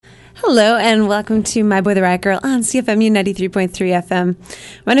Hello and welcome to My Boy the Riot Girl on CFMU 93.3 FM.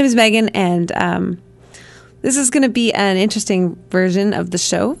 My name is Megan and this is going to be an interesting version of the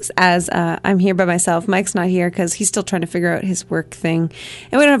show as I'm here by myself. Mike's not here because he's still trying to figure out his work thing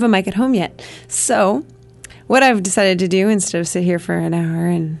and we don't have a mic at home yet. So what I've decided to do instead of sit here for an hour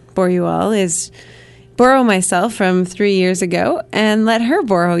and bore you all is borrow myself from 3 years ago and let her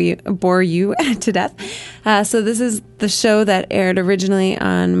bore you to death. So this is the show that aired originally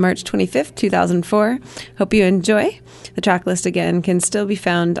on March 25th, 2004. Hope you enjoy. The track list, again, can still be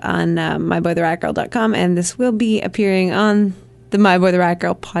found on myboytheriotgirl.com, and this will be appearing on the My Boy the Riot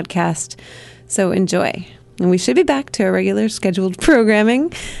Girl podcast. So enjoy. And we should be back to our regular scheduled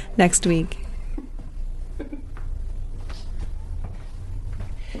programming next week.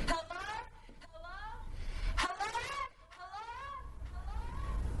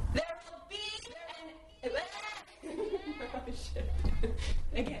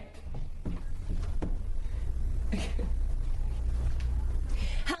 Again.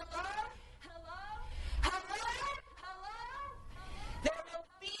 Hello. There will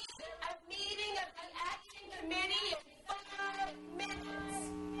be a meeting of the action committee in 5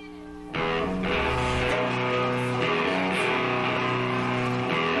 minutes.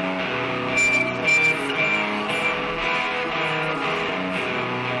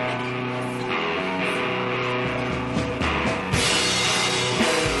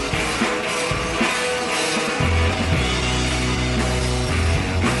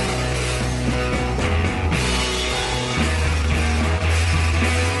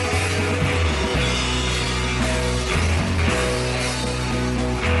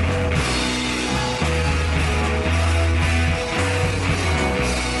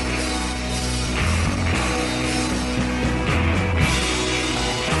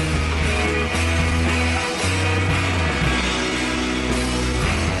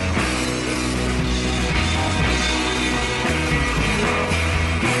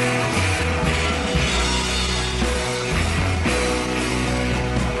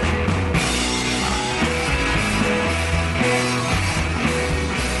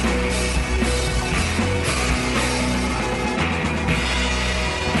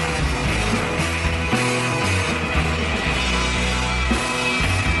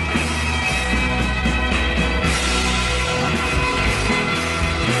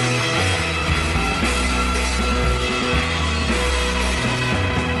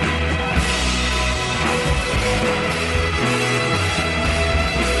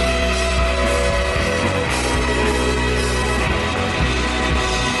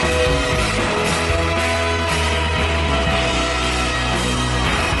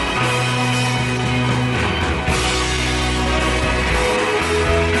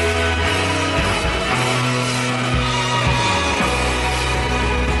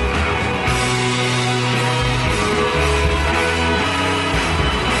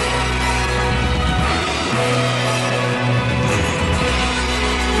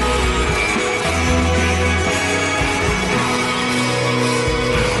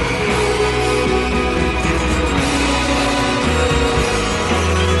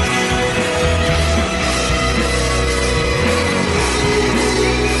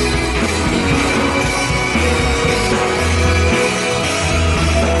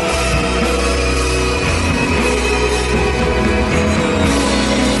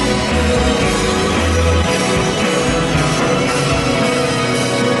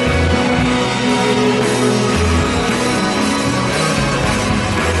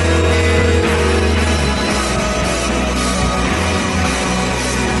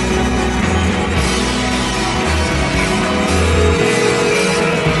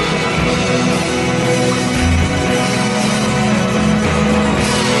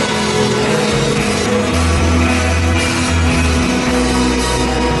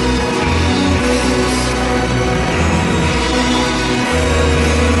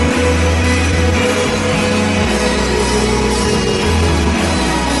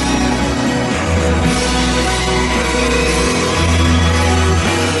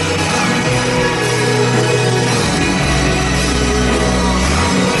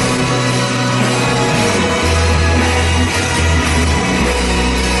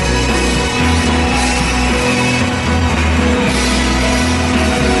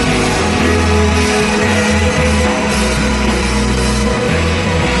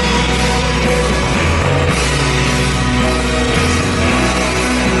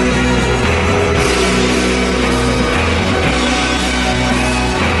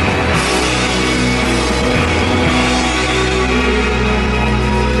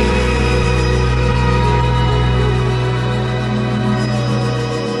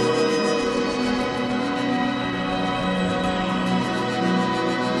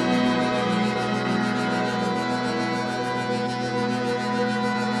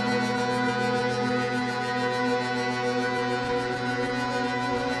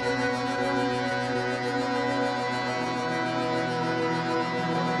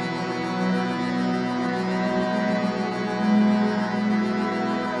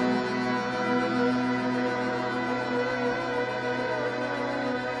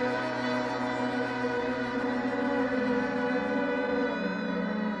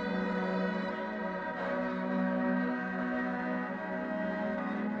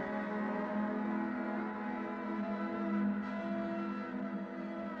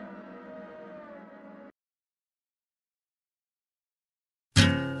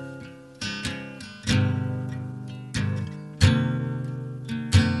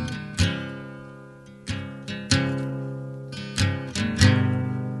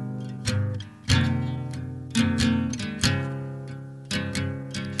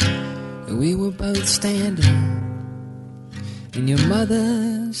 were both standing in your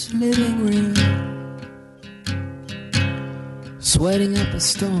mother's living room, sweating up a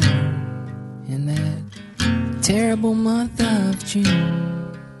storm in that terrible month of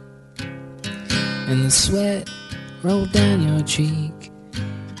June. And the sweat rolled down your cheek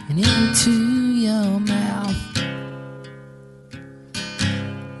and into your mouth.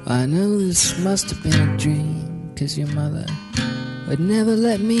 I know this must have been a dream, 'cause your mother would never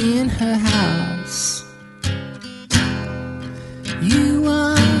let me in her house. You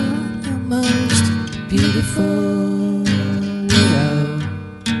are the most beautiful widow.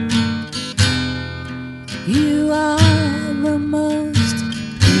 You are the most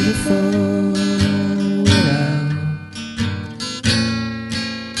beautiful widow.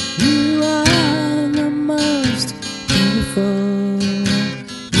 You are the most beautiful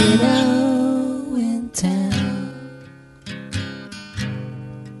widow in town.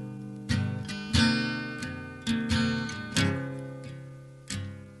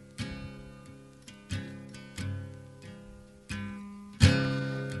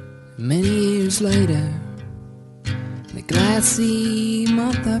 Many years later, the glassy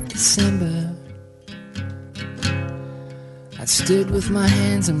month of December, I stood with my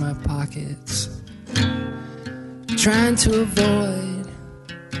hands in my pockets, trying to avoid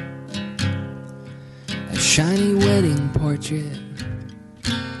a shiny wedding portrait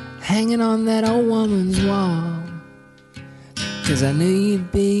hanging on that old woman's wall. 'Cause I knew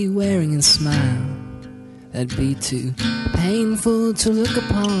you'd be wearing a smile that'd be too painful to look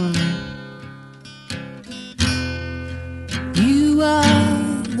upon. You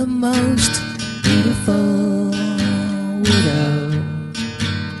are the most beautiful widow.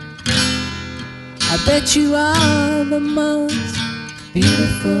 I bet you are the most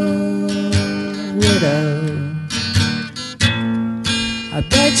beautiful widow. I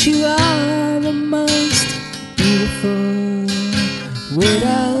bet you are the most beautiful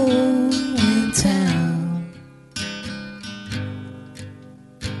widow in town.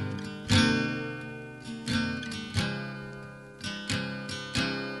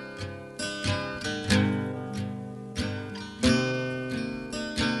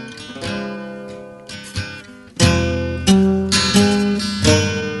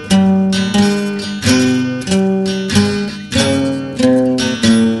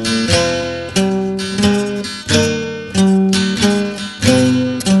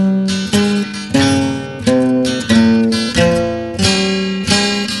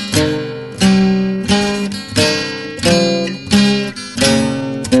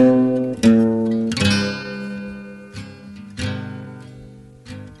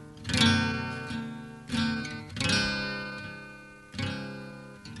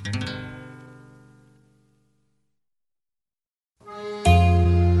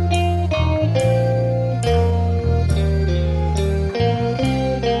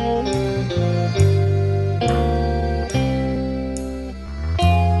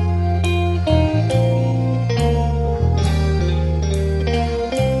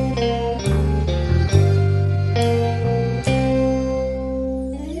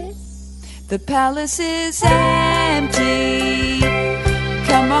 The palace is empty.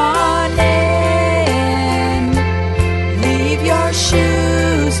 Come on in. Leave your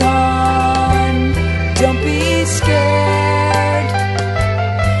shoes on. Don't be scared.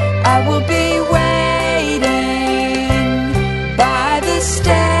 I will be waiting by the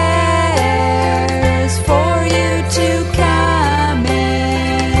stairs for you to come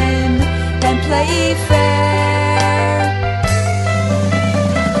in and play fair.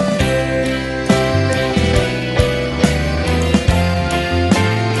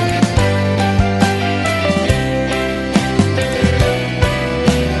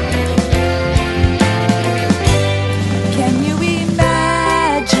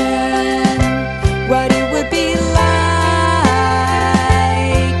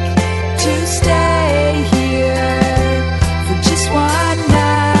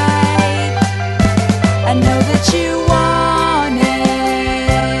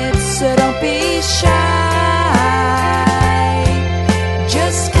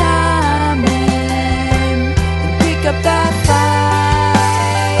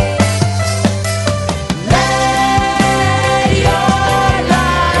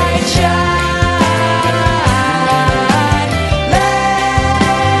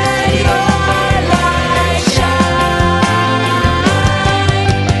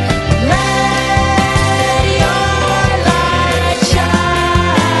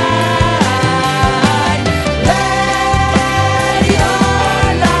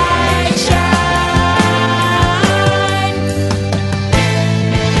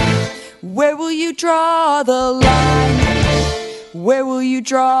 Where will you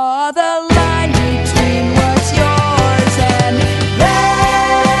draw the line between what's yours and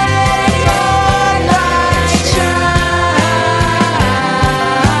let your light shine?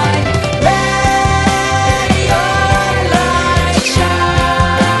 Let your light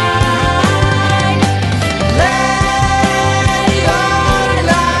shine. Let your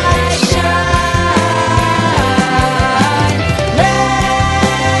light shine.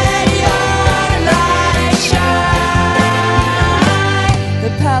 Let your light shine.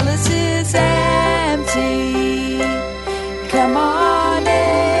 The palace is empty. Come on in.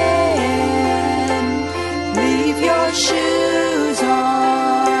 Leave your shoes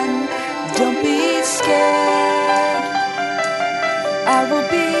on. Don't be scared. I will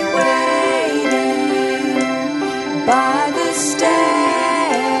be waiting by the stairs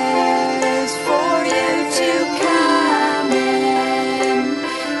for you to come in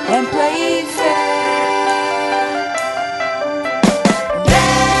and play fair.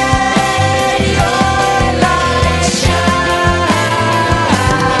 Let your light shine.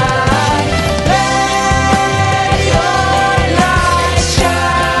 Let your light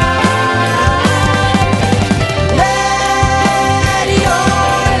shine. Let your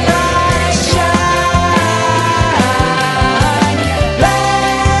light shine. Let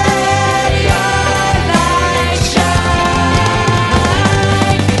your light shine.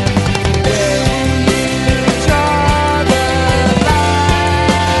 Where will you draw the line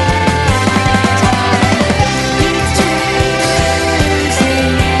between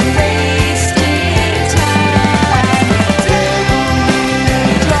losing and wasting time? Where will you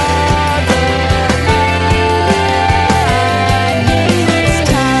draw the line? It's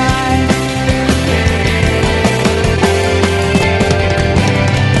time.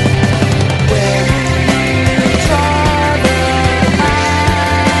 Where will you draw the line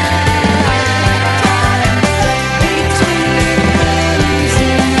between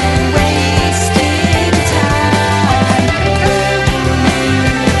losing and wasting time? Where will you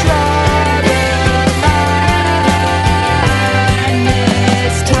draw the line?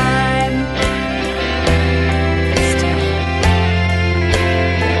 It's time. It's time.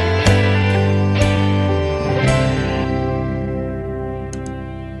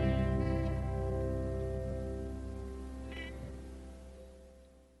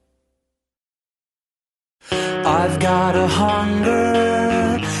 I've got a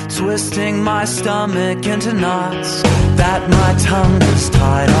hunger, twisting my stomach into knots that my tongue is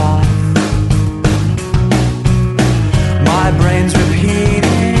tied off. My brain's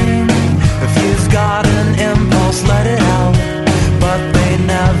repeating, if you've got an impulse, let it out. But they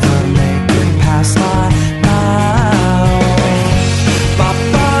never make it past my mouth.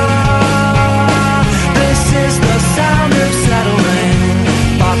 Ba-ba, this is the sound of settling.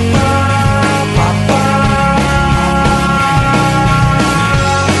 Ba-ba, ba-ba,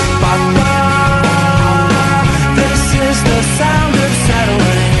 ba-ba, this is the sound of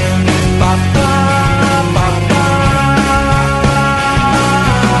settling. Ba-ba, ba-ba.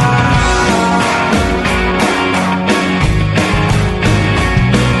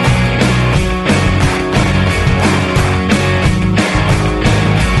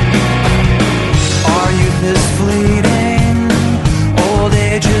 Our youth is fleeting, old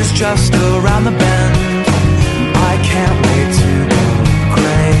age is just around the bend. I can't wait to go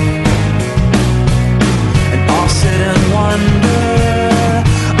gray, and I'll sit and wonder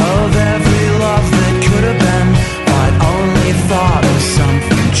of every love that could have been, if I'd only thought of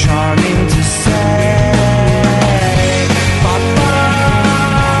something charming to say. Ba-ba,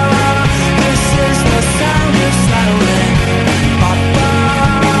 this is the sound of settling. Ba-ba,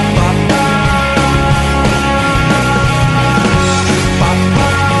 ba-ba, ba-ba,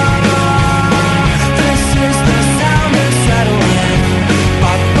 this is the sound of settling.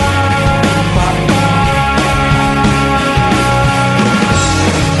 Ba-ba, ba-ba,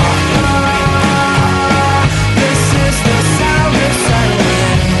 this is the sound of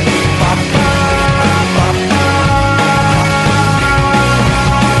settling. Ba-ba, ba-ba,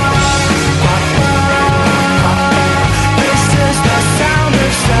 this is the sound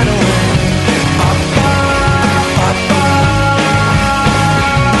of settling. Ba-ba, ba-ba.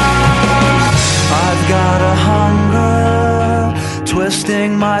 I've got a hunger,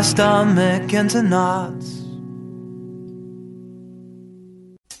 twisting my stomach into knots.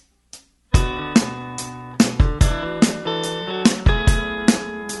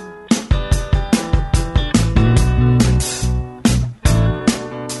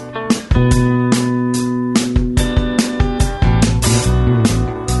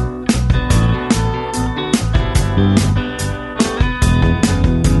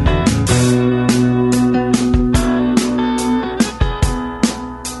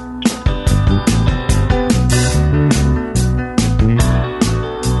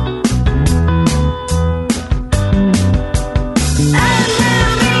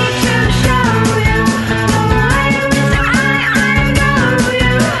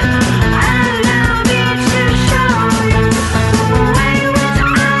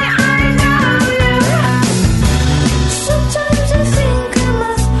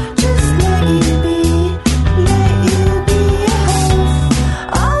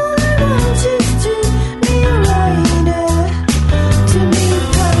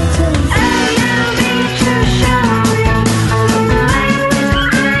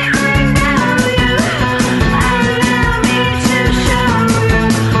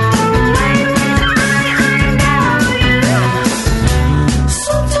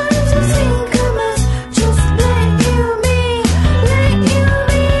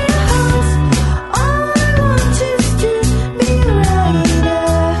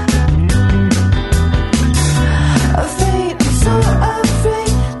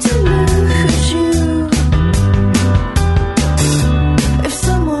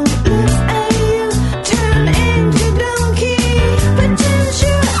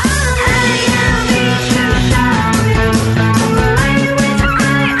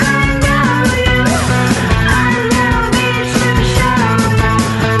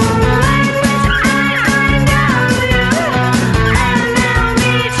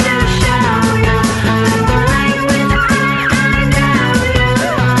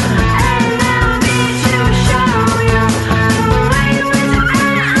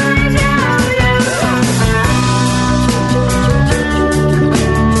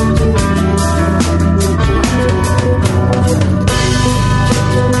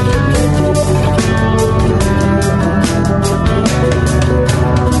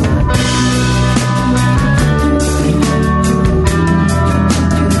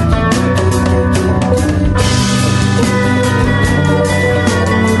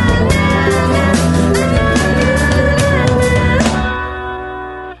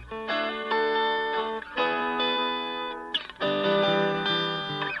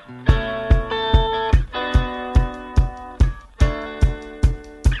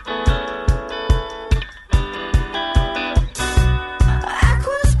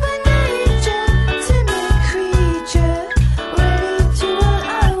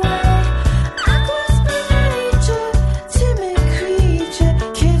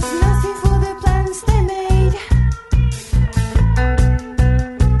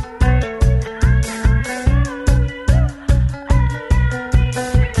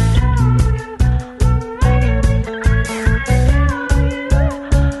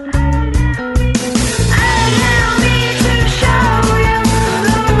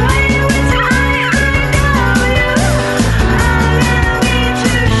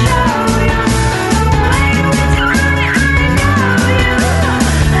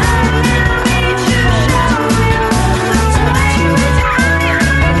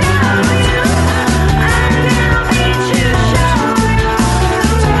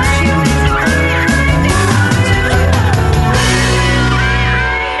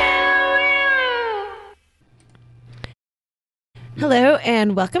 Hello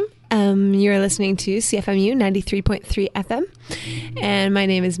and welcome. You're listening to CFMU 93.3 FM, and my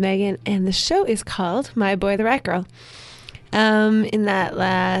name is Megan, and the show is called My Boy the Rat Girl. In that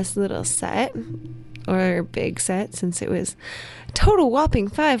last little set, or big set, since it was a total whopping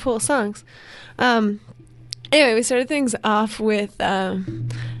 5 whole songs. Anyway, we started things off with a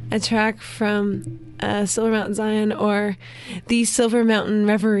track from Silver Mountain Zion, or the Silver Mountain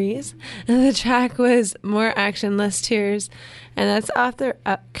Reveries. And the track was More Action, Less Tears, and that's off their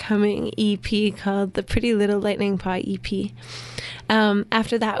upcoming EP called the Pretty Little Lightning Paw EP.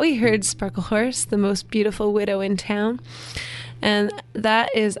 After that, we heard Sparkle Horse, the Most Beautiful Widow in Town, and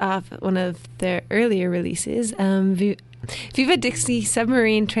that is off one of their earlier releases, Viva Dixie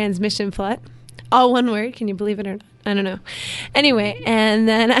Submarine Transmission Plot. All one word, can you believe it or not? I don't know. Anyway, and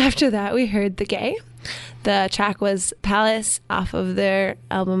then after that, we heard The Gay. The track was Palace off of their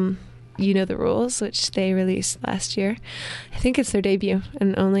album You Know the Rules, which they released last year. I think it's their debut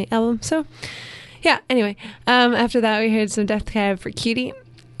and only album. So, yeah, anyway. After that, we heard some Death Cab for Cutie,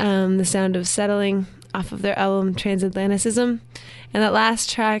 The Sound of Settling off of their album Transatlanticism. And that last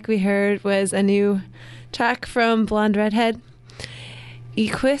track we heard was a new track from Blonde Redhead,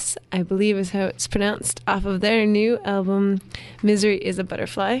 Equus, I believe is how it's pronounced, off of their new album Misery is a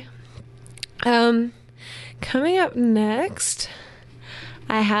Butterfly. Coming up next,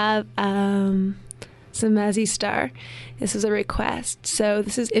 I have some Mazzy Star. This is a request. So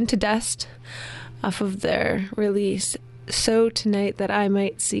this is Into Dust off of their release So Tonight That I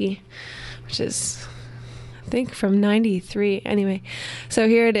Might See, which is, I think, from 93. Anyway, so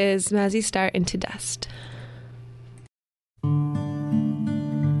here it is, Mazzy Star, Into Dust.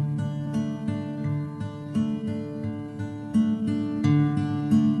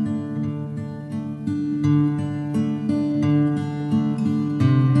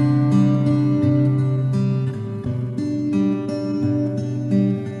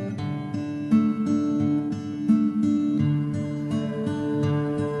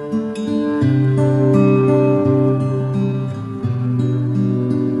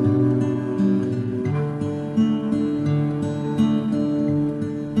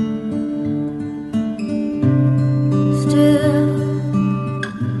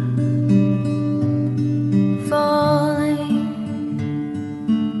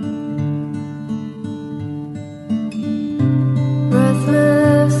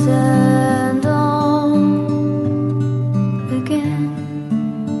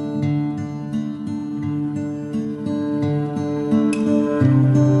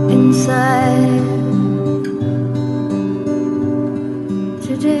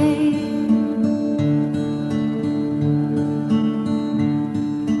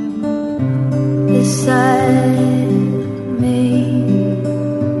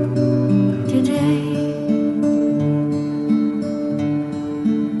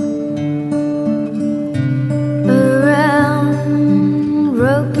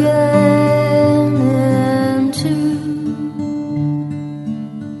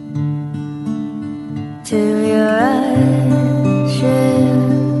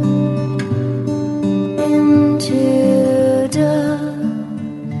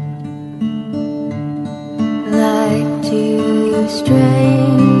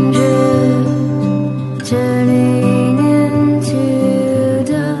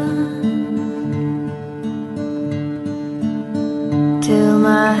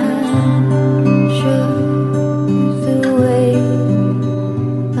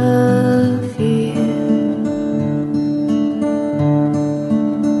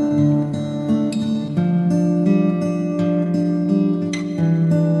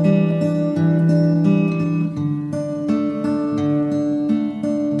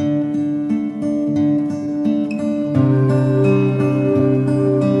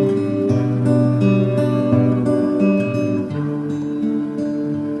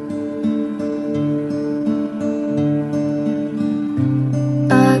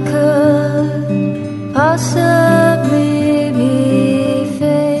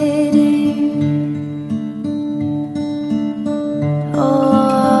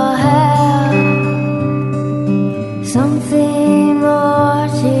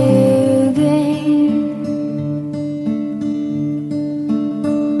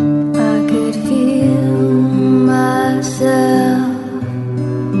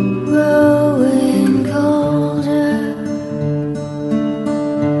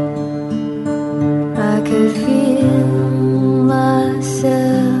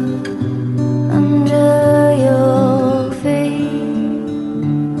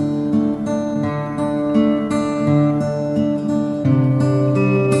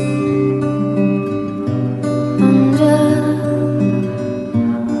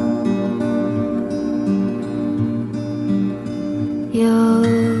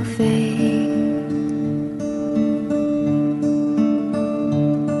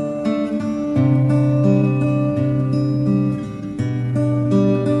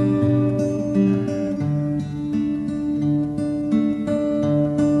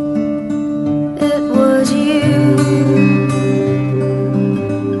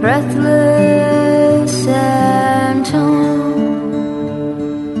 breathless and torn.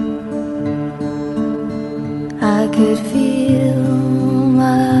 I could feel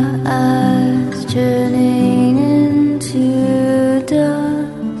my eyes turning into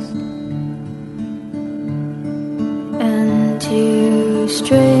dust, and two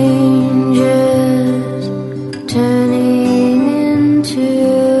strangers turning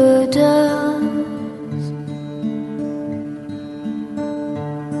into dust.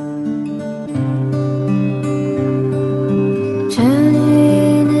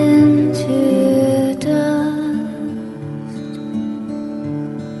 Turning into dust.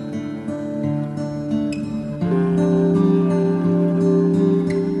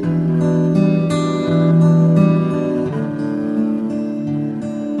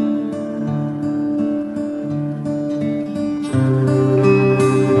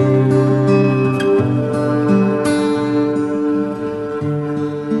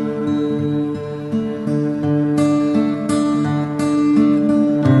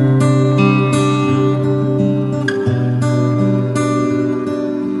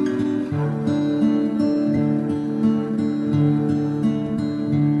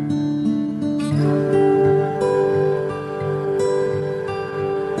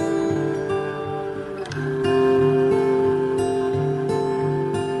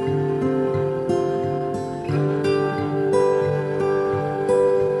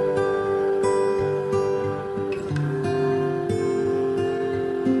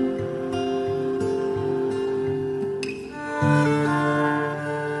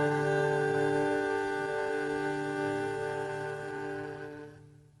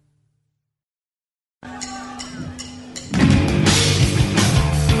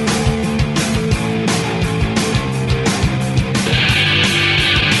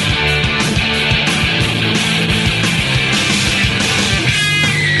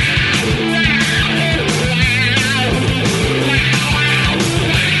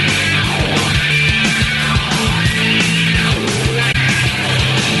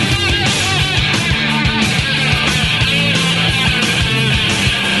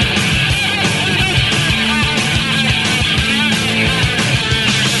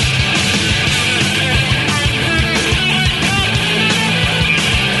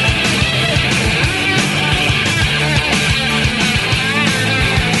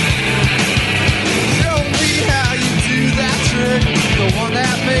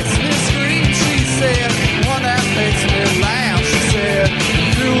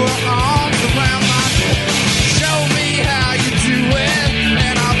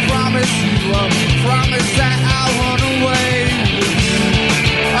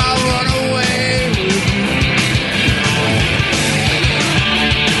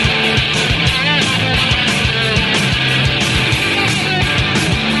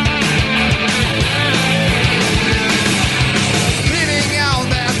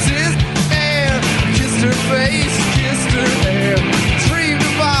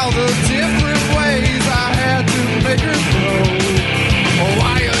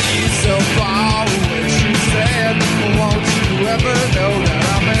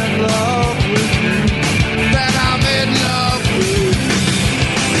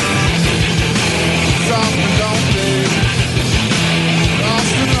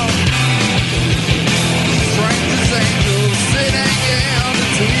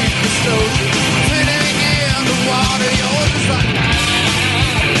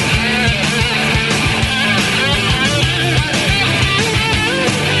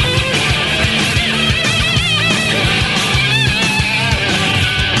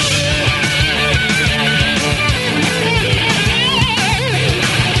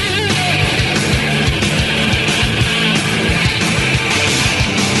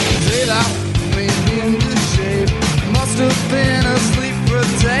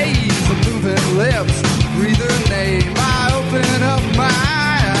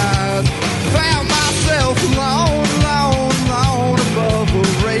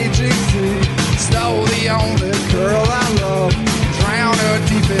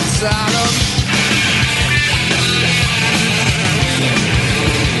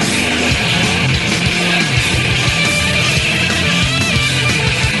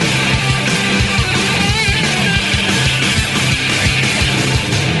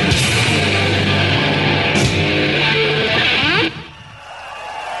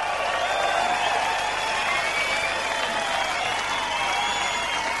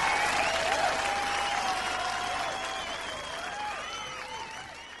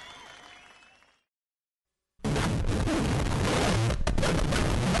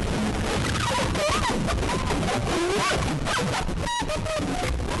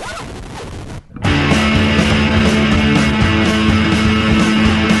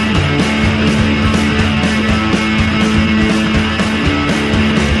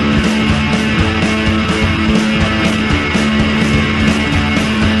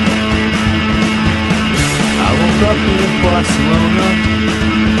 Barcelona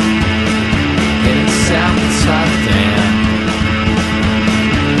and South Rotterdam,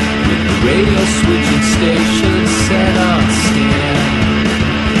 with the radio switching station set on scan.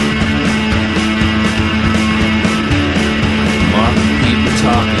 Marking people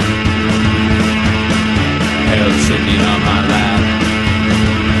talking, held Tribune on my lap.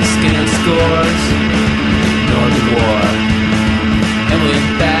 Scan scores, ignore the war, and went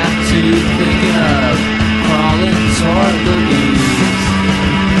back to thinking of crawling toward the ooze,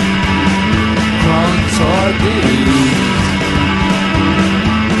 crawling toward the ooze.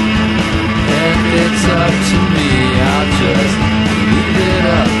 If it's up to me, I'll just leave it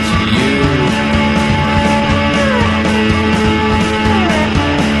up to you.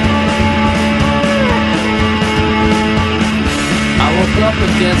 I woke up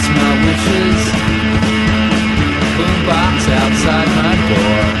against my wishes, boombox outside my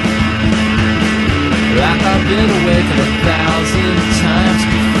door, like I've been awakened 1,000 times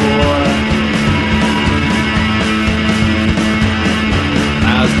before.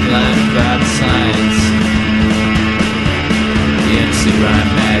 I was blind about science, the MC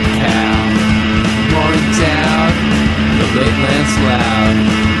rhyme mad cow, morning down, the late Lance Loud,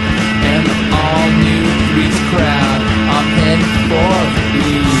 and the all-new Threes crowd. I'm heading for the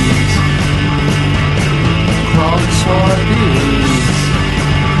booze, crawling toward the ooze.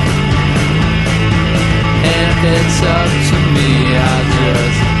 And if it's up to me, I'll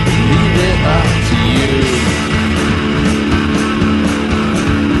just leave it up to you.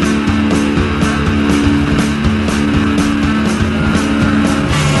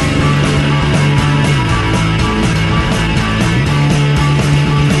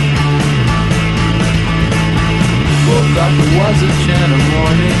 Woke up, it was a gentle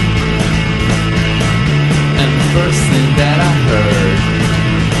morning, and the first thing that I heard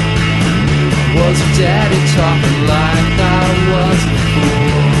was Daddy talking like I was a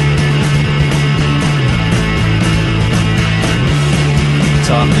fool,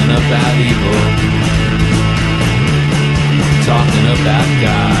 talking about evil, talking about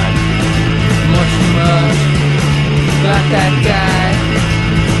God, much about that guy.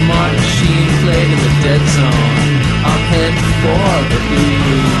 Martin Sheen played in the dead zone. I'm heading for the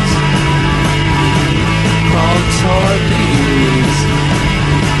ooze, crawling toward the ooze.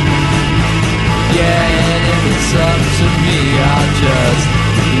 Yeah, and if it's up to me, I'll just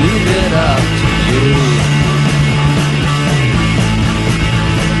leave it up to you.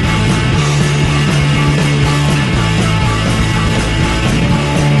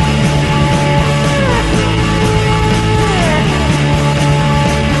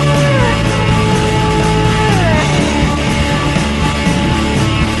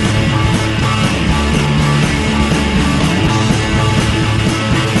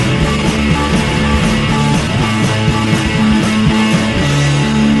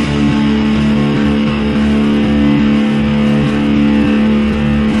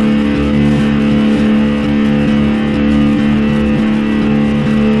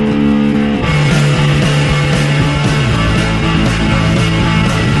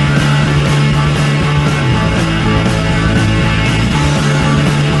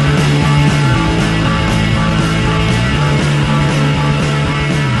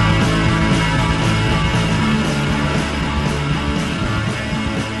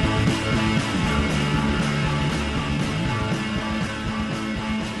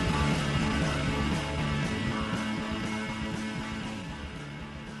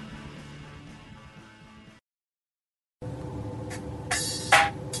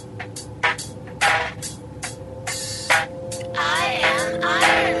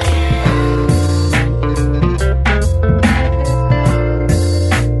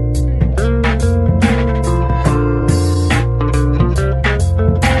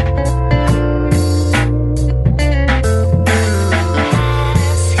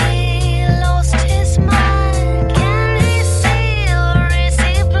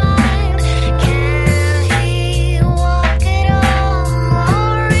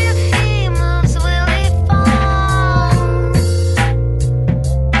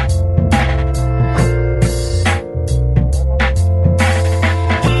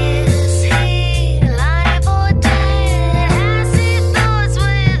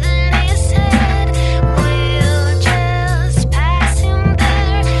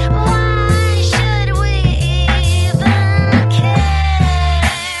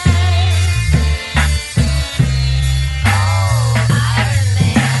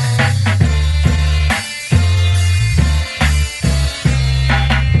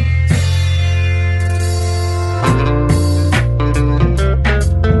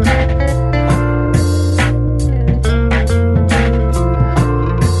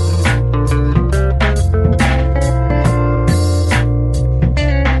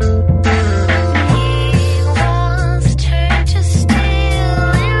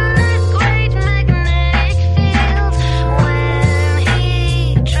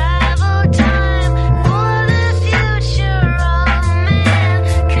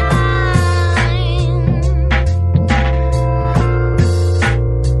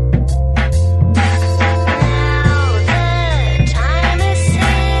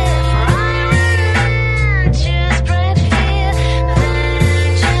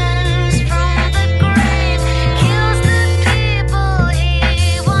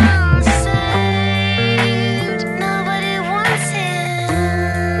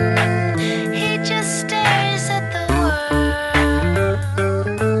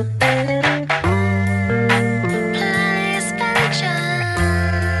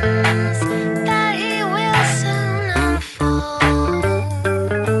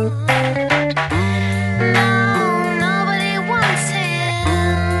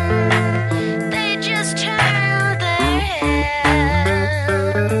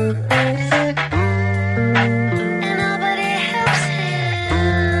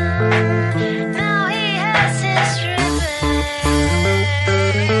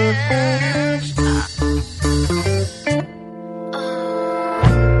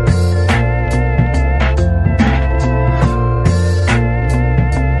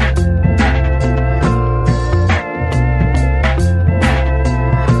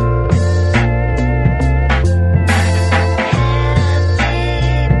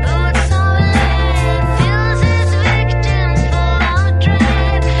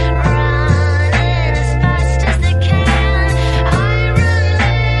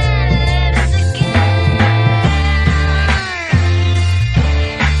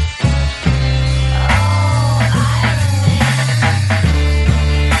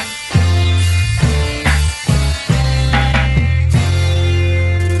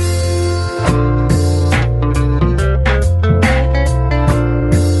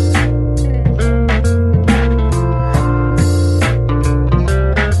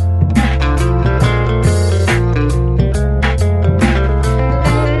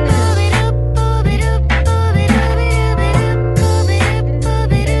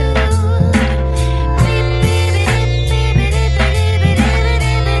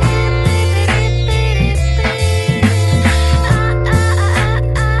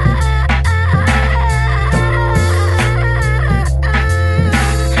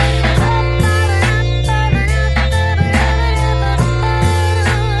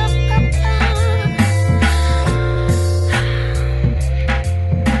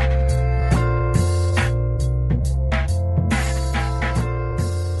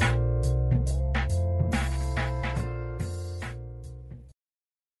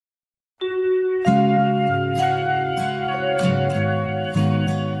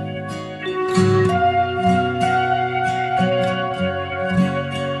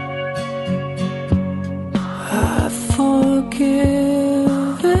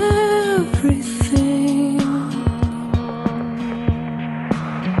 give everything.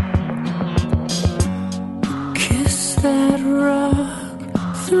 Kiss that rock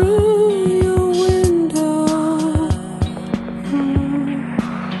through your window.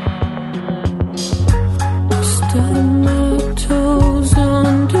 Stub my toes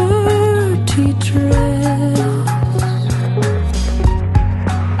on dirty dress.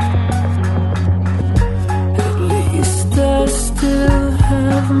 At least I still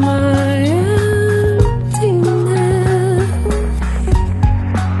have my emptiness.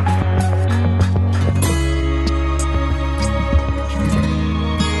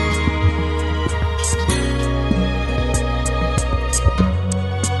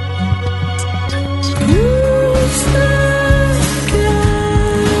 Who's that guy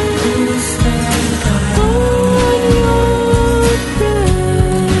on your breath?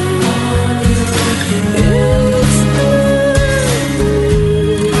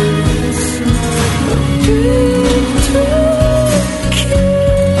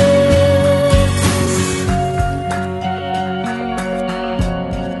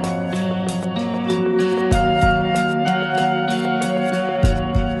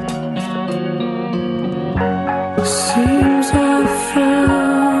 It's seems I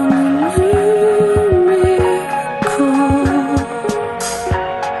found a new miracle.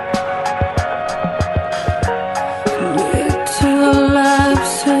 Little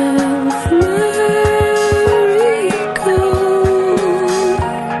lives of marigold.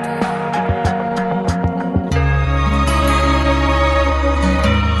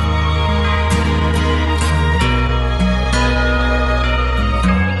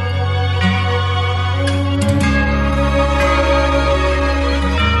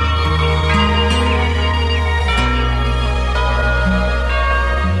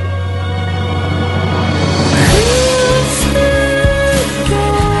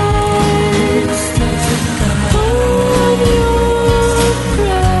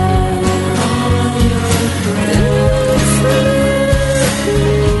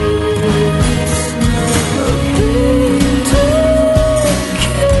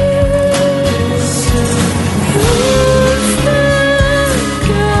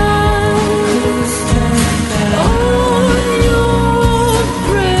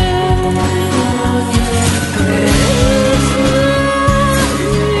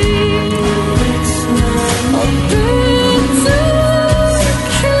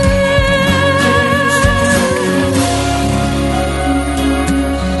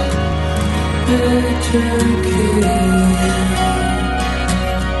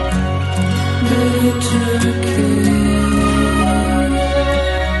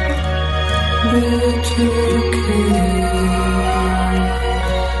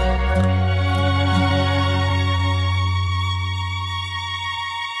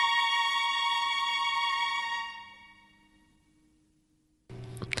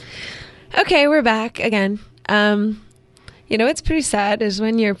 Okay, we're back again. You know, what's pretty sad is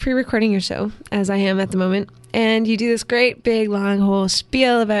when you're pre-recording your show, as I am at the moment, and you do this great big long whole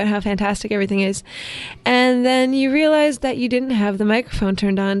spiel about how fantastic everything is, and then you realize that you didn't have the microphone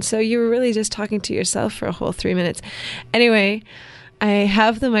turned on, so you were really just talking to yourself for a whole 3 minutes. Anyway, I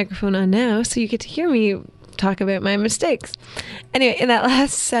have the microphone on now, so you get to hear me talk about my mistakes. Anyway, in that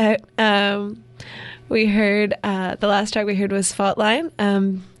last set, we heard, the last track we heard was Fault Line,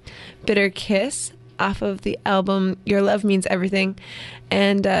 Bitter Kiss, off of the album Your Love Means Everything,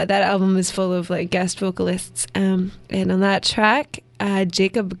 and that album is full of like guest vocalists, and on that track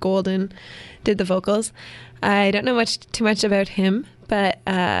Jacob Golden did the vocals. I don't know too much about him, but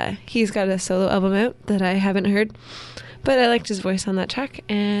he's got a solo album out that I haven't heard, but I liked his voice on that track,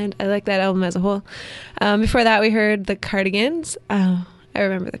 and I like that album as a whole. Before that we heard the Cardigans. I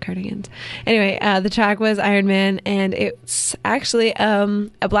remember the Cardigans. Anyway, the track was Iron Man, and it's actually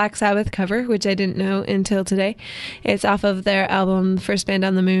a Black Sabbath cover, which I didn't know until today. It's off of their album First Band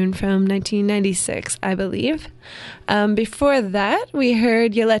on the Moon from 1996, I believe. Before that, we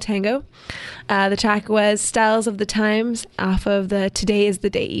heard Yola Tango. The track was Styles of the Times off of the Today is the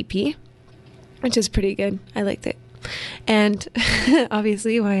Day EP, which is pretty good. I liked it. And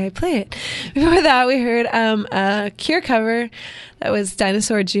obviously why I play it. Before that, we heard a Cure cover that was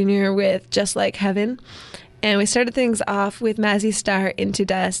Dinosaur Jr. with Just Like Heaven. And we started things off with Mazzy Star, Into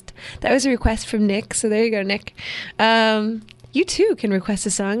Dust. That was a request from Nick, so there you go, Nick. You too can request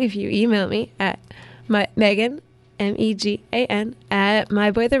a song if you email me at Megan, MEGAN, at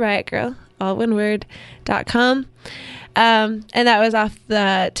myboytheriotgirl, all one word, .com. And that was off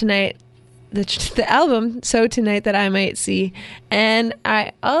the Tonight, the album So Tonight That I Might See, and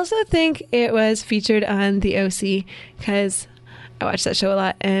I also think it was featured on the OC because I watched that show a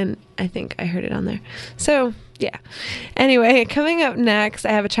lot, and I think I heard it on there. So, yeah. Anyway, coming up next,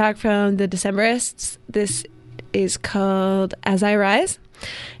 I have a track from the Decemberists. This is called As I Rise,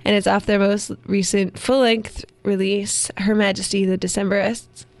 and it's off their most recent full-length release, Her Majesty the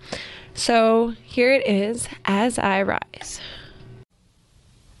Decemberists. So, here it is, As I Rise.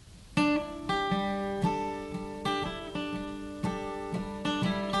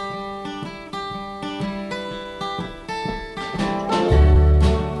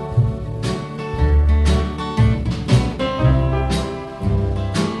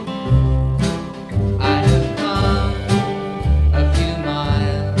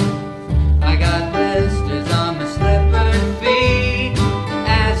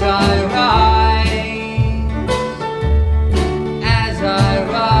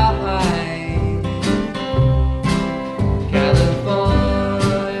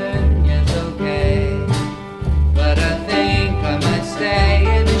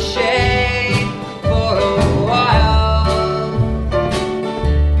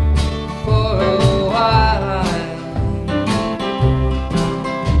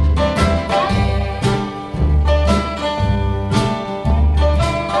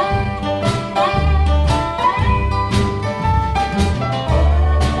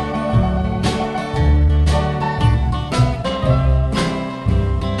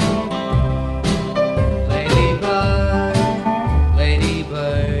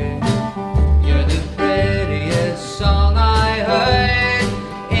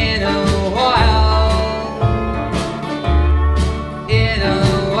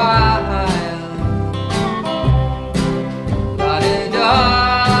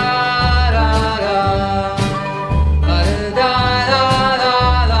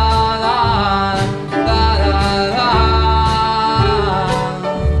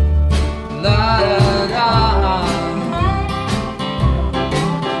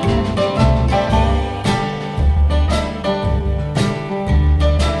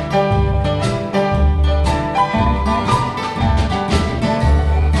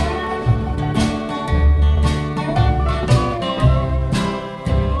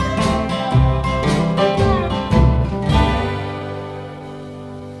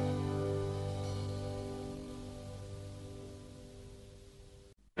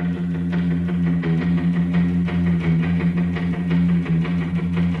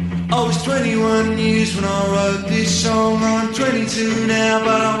 I was 21 years when I wrote this song. I'm 22 now,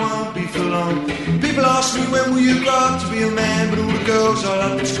 but I won't be for long. People ask me when will you grow up to be a man, but all the girls I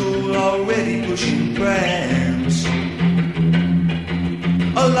loved at school are already pushing prams.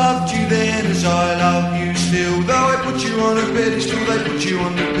 I loved you then as I love you still. Though I put you on a pedestal, they put you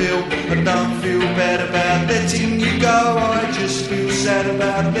on the pill. I don't feel bad about letting you go, I just feel sad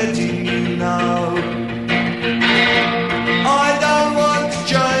about letting you know. I don't want to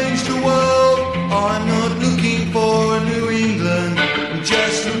change the world, I'm not looking for a New England, I'm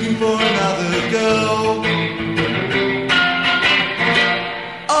just looking for another girl.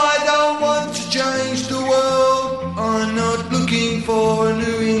 I don't want to change the world, I'm not looking for a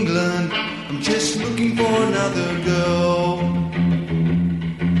New England, I'm just looking for another girl.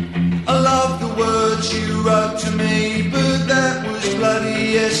 I love the words you wrote to me, but that was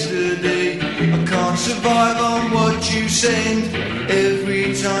bloody yesterday. I can't survive on what you send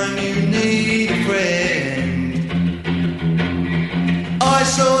every time you need a friend. I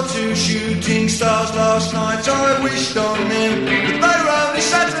saw 2 shooting stars last night, I wished on them, but they were only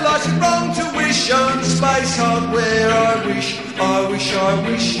satellites, it's wrong to wish on space hardware. I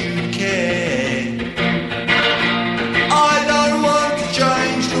wish you'd care. I don't want to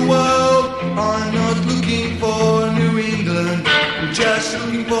change the world, I'm not looking for New England, I'm just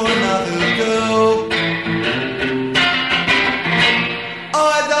looking for another girl.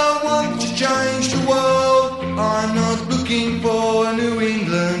 I don't want to change the world, I'm not looking for New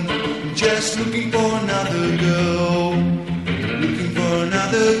England, I'm just looking for another girl. Looking for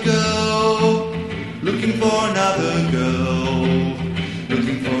another girl, looking for another girl,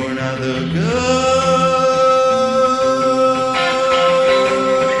 looking for another girl.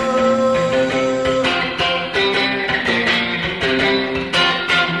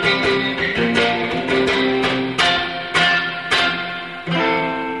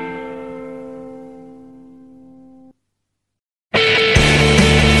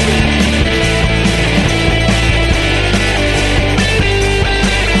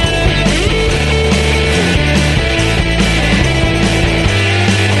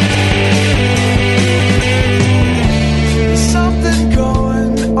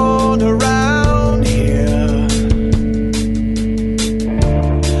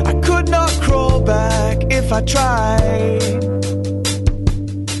 I tried.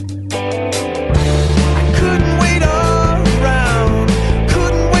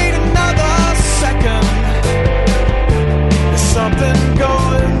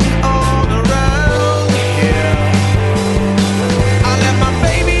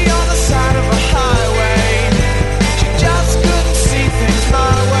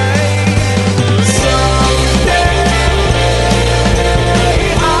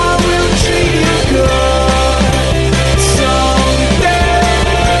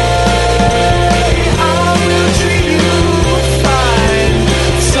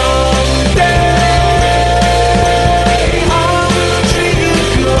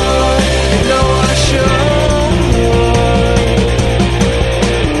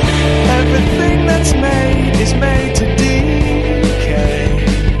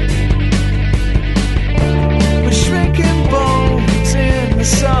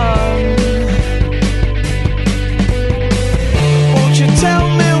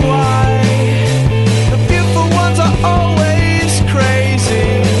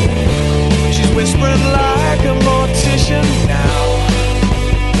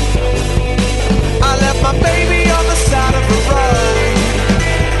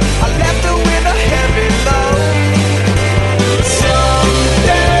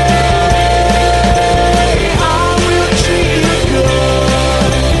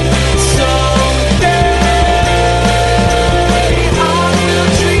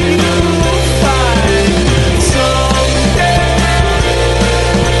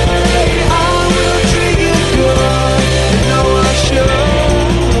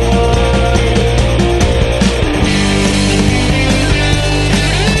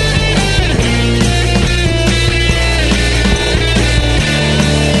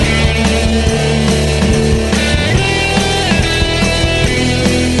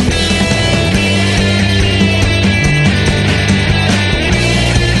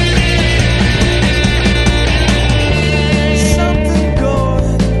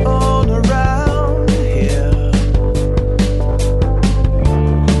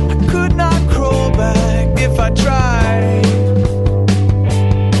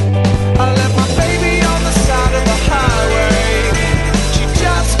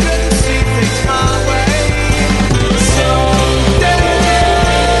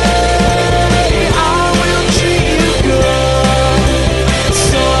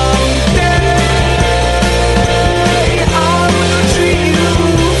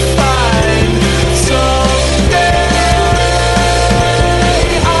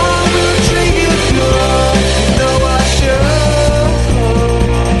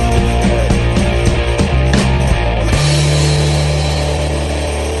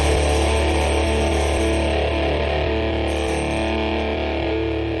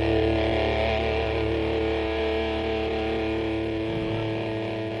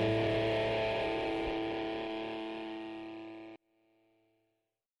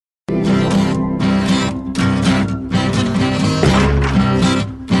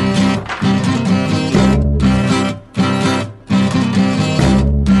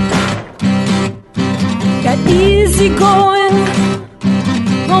 easy going,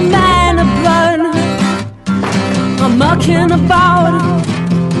 oh man of blood, I'm mucking about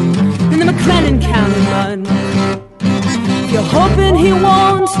in the McLennan County mud. If you're hoping he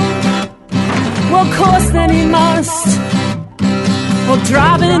won't, well, of course then he must. Or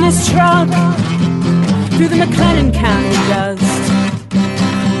driving his truck through the McLennan County dust,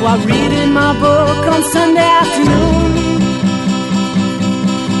 while reading my book on Sunday afternoon.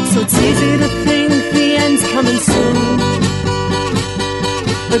 So it's easy to think the end's coming soon,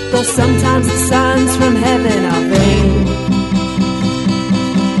 but though sometimes the signs from heaven are vain.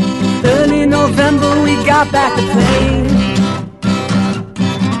 Early November we got back to play,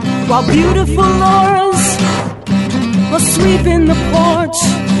 while beautiful Laura's was sweeping the porch.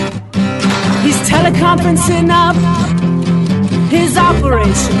 He's teleconferencing up his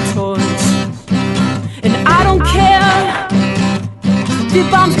operation torch. And I don't care if he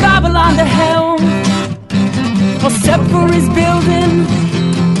bombs Babylon to hell, or set for his building,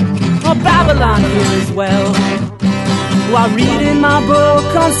 or Babylon here as well, while reading my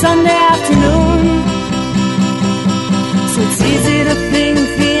book on Sunday afternoon. So it's easy to think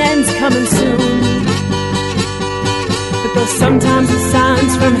the end's coming soon, but though sometimes the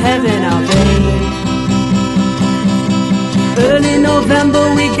signs from heaven are vain. Early November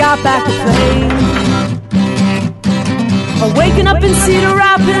we got back to play, waking up in Cedar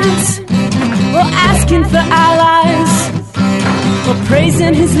Rapids, or asking for allies, or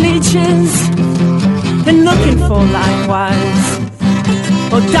praising his leeches and looking for likewise.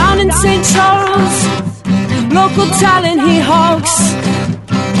 Or down in St. Charles, local talent he hawks,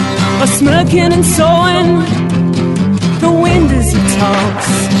 or smirking and sewing the wind as he talks,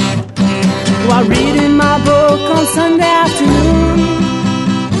 while reading my book on Sunday afternoon.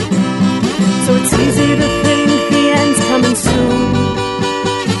 So it's easy to think the end's coming soon,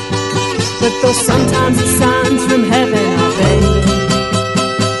 but though sometimes the signs from heaven are vain.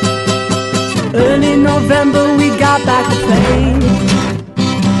 Early November we got back to play,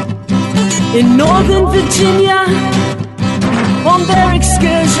 in Northern Virginia on their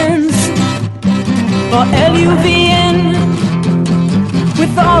excursions, or LUVN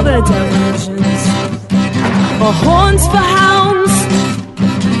with all their diversions, or horns for hounds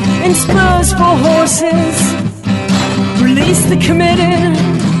and spurs for horses. Release the committed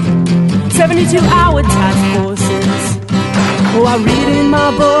 72-hour task forces, while reading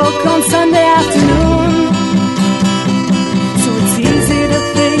my book on Sunday afternoon. So it's easy to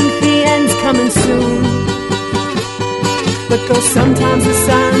think the end's coming soon, but though sometimes the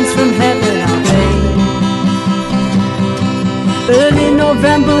signs from heaven are vain. Early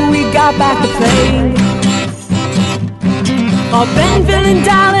November we got back to play, or Benville in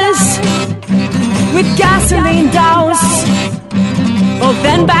Dallas with gasoline douse, or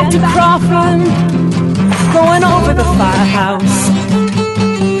then back to Crawford, going over the firehouse.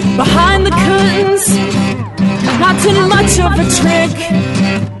 Behind the curtains, not too much of a trick,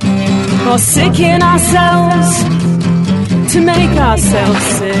 or sicking ourselves to make ourselves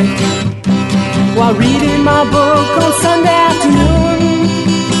sick, while reading my book on Sunday afternoon.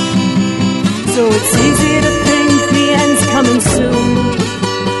 So it's easy to think the end's coming soon,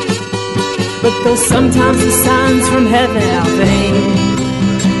 but though sometimes the signs from heaven are vain.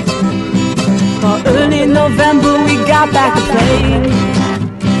 For early November we got back to play,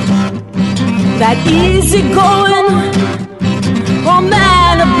 that easy going, oh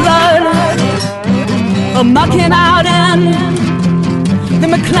man of blood, a mucking out in the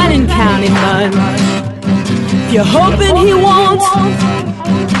McLennan County mud. If you're hoping he won't,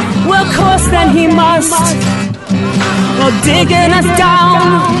 well, of course then he must, or digging us down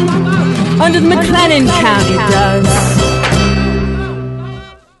under the McLennan County dust.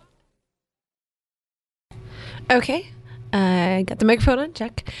 Okay, I got the microphone on,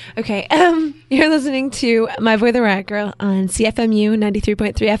 check. Okay, you're listening to My Boy the Rat Girl on CFMU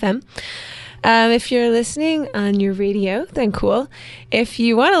 93.3 FM. If you're listening on your radio, then cool. If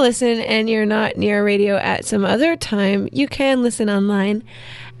you want to listen and you're not near a radio at some other time, you can listen online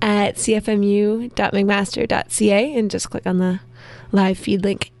at cfmu.mcmaster.ca and just click on the live feed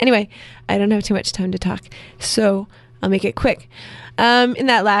link. Anyway, I don't have too much time to talk, so I'll make it quick. In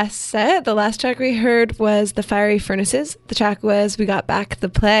that last set, the last track we heard was The Fiery Furnaces. The track was We Got Back the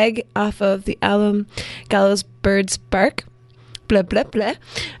Plague off of the album Gallows Birds Bark. Blah, blah, blah.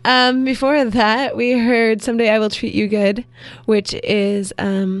 Before that, we heard Someday I Will Treat You Good, which is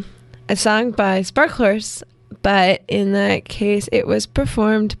a song by Sparklehorse, but in that case, it was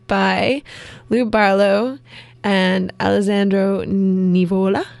performed by Lou Barlow and Alessandro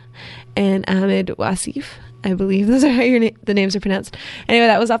Nivola and Ahmed Wasif. I believe those are how the names are pronounced. Anyway,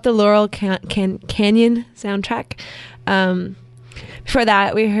 that was off the Laurel Canyon soundtrack. Before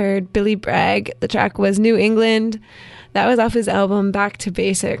that, we heard Billy Bragg. The track was New England. That was off his album Back to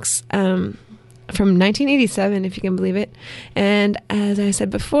Basics from 1987, if you can believe it. And as I said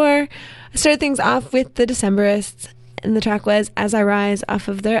before, I started things off with the Decemberists, and the track was As I Rise off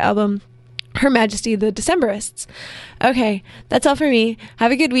of their album Her Majesty the Decemberists. Okay, that's all for me.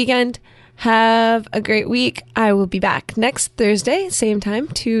 Have a good weekend. Have a great week. I will be back next Thursday, same time,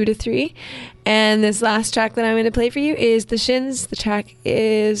 2 to 3. And this last track that I'm going to play for you is The Shins. The track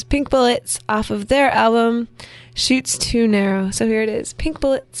is Pink Bullets off of their album Shoots Too Narrow. So here it is, Pink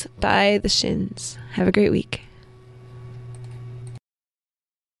Bullets by The Shins. Have a great week.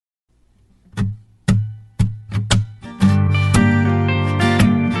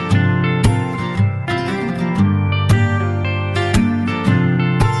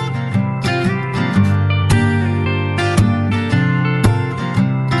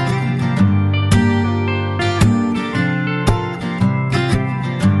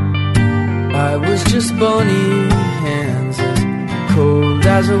 I was just bony hands, as cold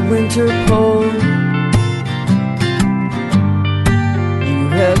as a winter pole. You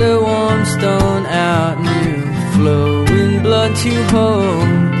held a warm stone out and you flowing blood to hold.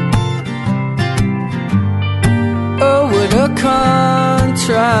 Oh, what a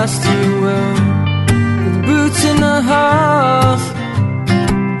contrast you were, with boots in the halls.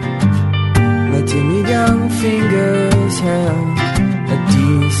 My timid young fingers held a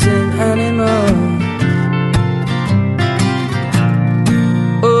decent animal.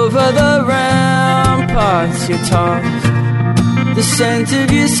 Over the ramparts you tossed the scent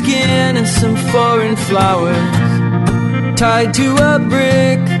of your skin and some foreign flowers, tied to a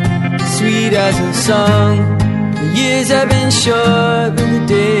brick, sweet as a song. The years have been short, but the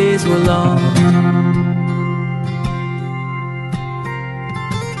days were long.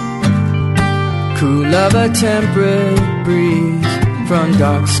 Cool of a temperate breeze, from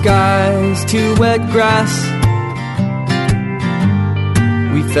dark skies to wet grass.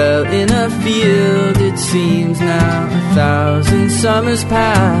 We fell in a field, it seems now 1,000 summers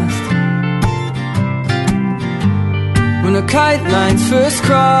past. When the kite lines first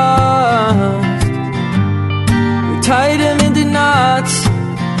crossed, we tied them into knots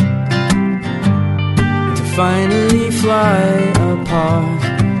to finally fly apart.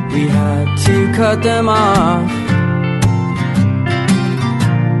 We had to cut them off.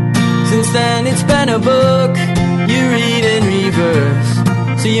 Since then it's been a book you read in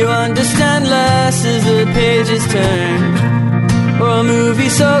reverse, so you understand less as the pages turn. Or a movie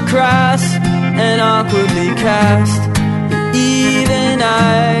so crass and awkwardly cast that even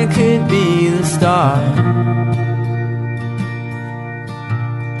I could be the star.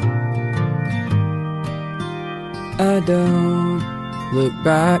 I don't look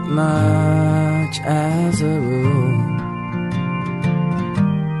back much as a rule.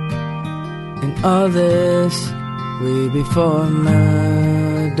 And all this way before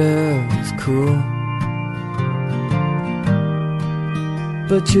murder was cool.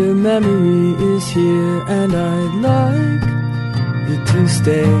 But your memory is here, and I'd like you to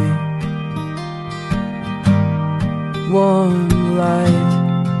stay. Warm light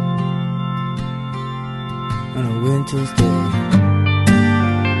on a winter's day.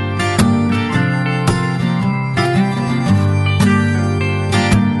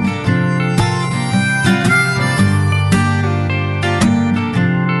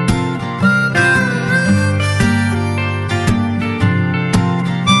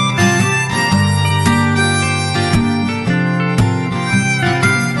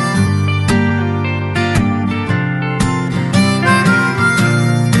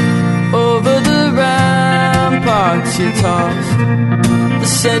 You tossed the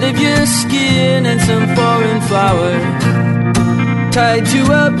scent of your skin and some foreign flowers, tied to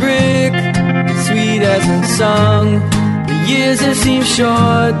a brick, sweet as a song. The years have seemed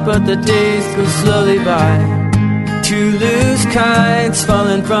short, but the days go slowly by. Two loose kites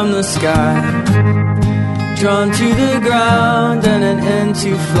falling from the sky, drawn to the ground and an end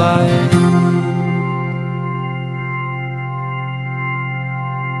to fly.